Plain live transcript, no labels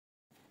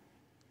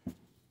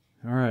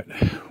All right,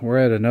 we're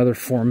at another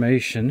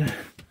formation.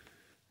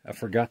 I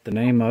forgot the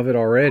name of it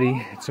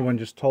already. Someone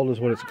just told us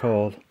what it's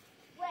called.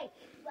 Wait,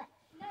 what?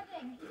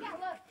 Nothing. You can't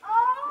look.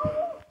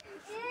 Oh!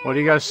 What do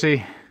you guys see?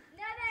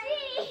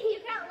 Nothing. You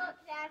can't look,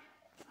 Dad.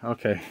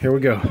 Okay, here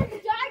we go. There's a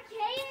dark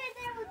cave in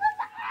there.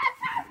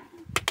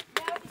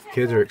 Look.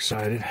 Kids are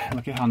excited.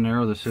 Look at how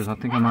narrow this is. I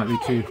think I might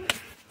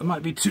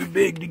be too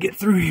big to get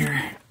through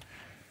here.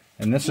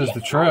 And this is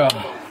the trail.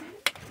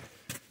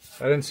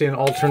 I didn't see an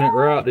alternate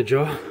route, did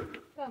y'all?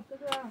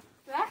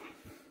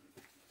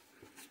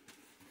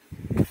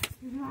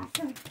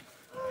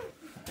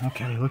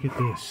 Okay, look at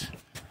this.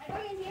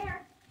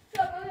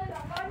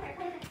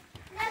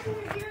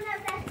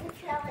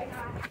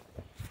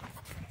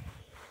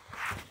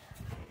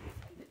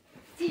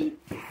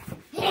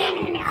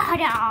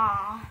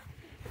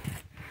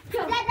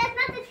 That's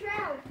not the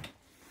trail.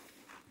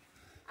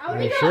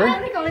 Are you sure? I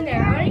want to go in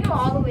there. I want to go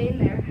all the way in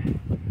there.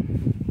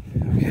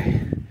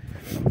 Okay.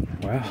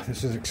 Wow,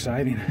 this is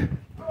exciting.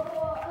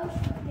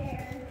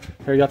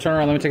 Here, y'all turn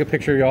around. Let me take a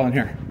picture of y'all in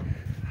here.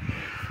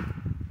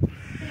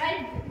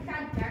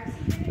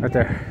 Right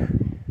there.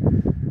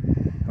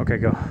 Okay,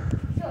 go.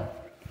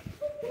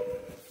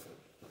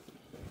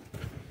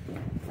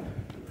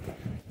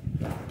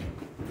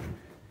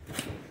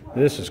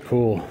 This is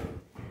cool.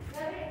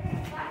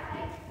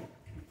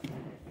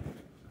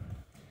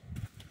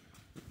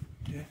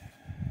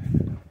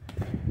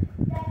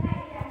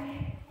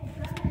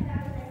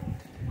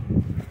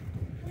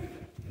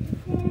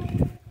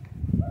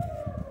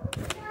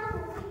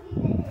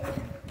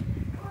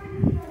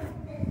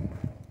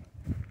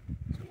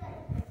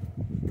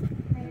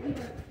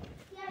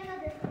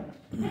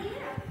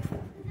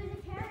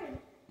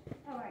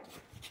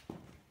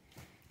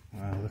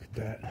 Wow, look at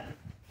that.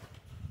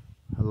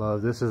 I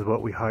love, this is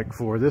what we hike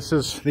for. This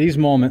is these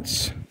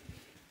moments,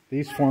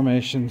 these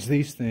formations,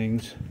 these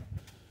things.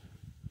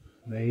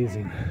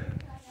 Amazing.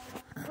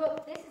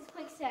 Look, this is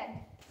quicksand.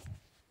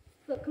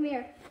 Look, come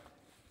here.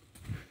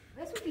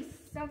 This would be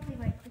something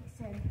like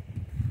quicksand.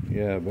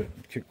 Yeah, but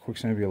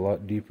quicksand would be a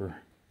lot deeper.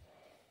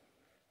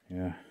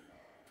 Yeah.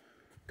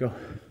 Go.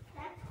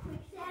 That's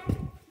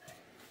quicksand.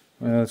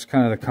 Well, that's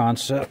kind of the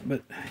concept,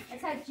 but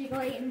That's how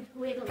jiggly and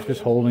wiggly.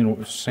 just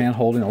holding sand,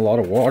 holding a lot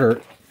of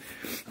water,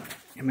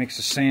 it makes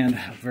the sand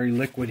very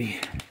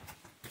liquidy.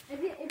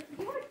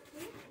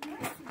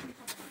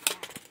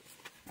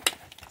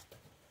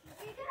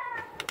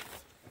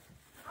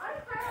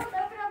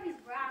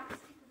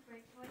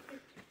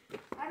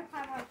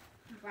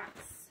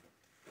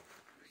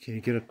 Can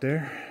you get up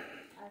there?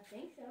 I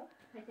think so.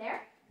 Right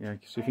there? Yeah,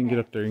 see if you can get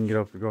up there. You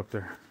can go up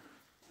there.